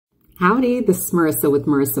Howdy, this is Marissa with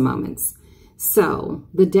Marisa Moments. So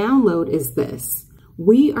the download is this.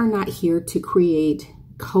 We are not here to create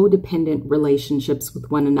codependent relationships with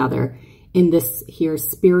one another in this here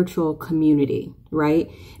spiritual community, right?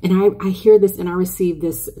 And I hear this and I receive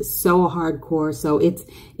this so hardcore. So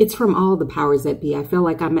it's from all the powers that be. I feel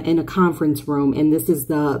like I'm in a conference room and this is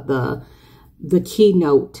the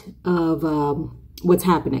keynote of what's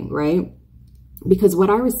happening, right? Because what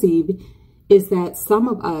I receive is that some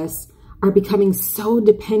of us are becoming so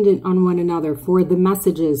dependent on one another for the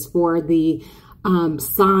messages, for the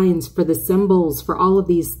signs, for the symbols, for all of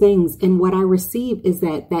these things. And what I receive is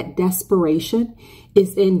that desperation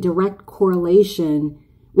is in direct correlation.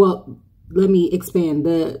 Well, let me expand.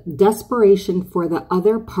 The desperation for the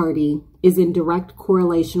other party is in direct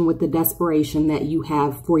correlation with the desperation that you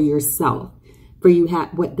have for yourself,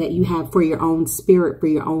 that you have for your own spirit, for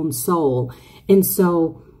your own soul. And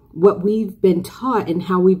so what we've been taught and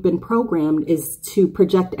how we've been programmed is to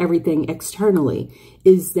project everything externally,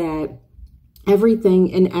 is that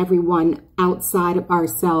everything and everyone outside of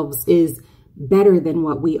ourselves is better than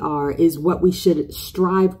what we are, is what we should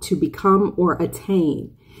strive to become or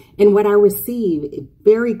attain. And what I receive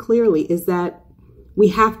very clearly is that we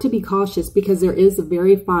have to be cautious, because there is a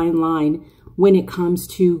very fine line when it comes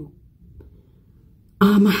to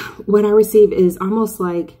what I receive is almost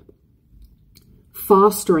like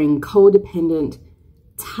fostering codependent,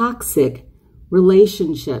 toxic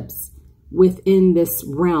relationships within this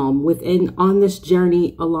realm, on this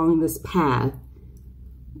journey along this path.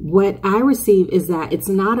 What I receive is that it's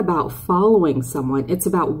not about following someone, it's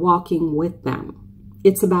about walking with them.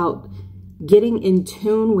 It's about getting in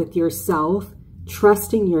tune with yourself,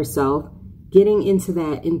 trusting yourself, getting into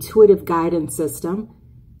that intuitive guidance system,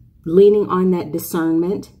 leaning on that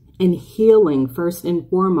discernment and healing first and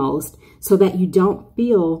foremost, so that you don't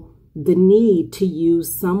feel the need to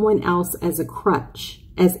use someone else as a crutch,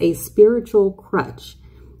 as a spiritual crutch.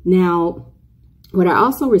 Now, what I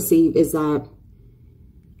also receive is that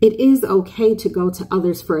it is okay to go to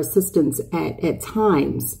others for assistance at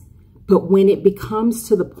times, but when it becomes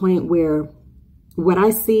to the point where what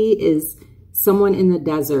I see is someone in the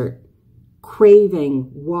desert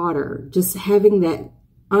craving water, just having that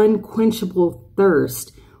unquenchable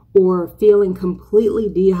thirst, or feeling completely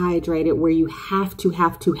dehydrated where you have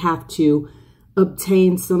to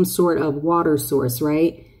obtain some sort of water source,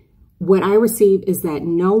 right? What I receive is that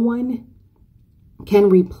no one can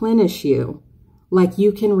replenish you like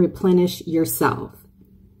you can replenish yourself.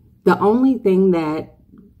 The only thing that,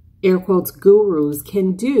 air quotes, gurus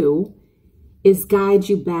can do is guide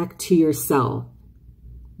you back to yourself.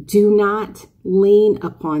 Do not lean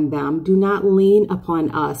upon them. Do not lean upon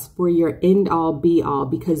us for your end all be all,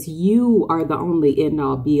 because you are the only end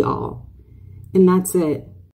all be all. And that's it.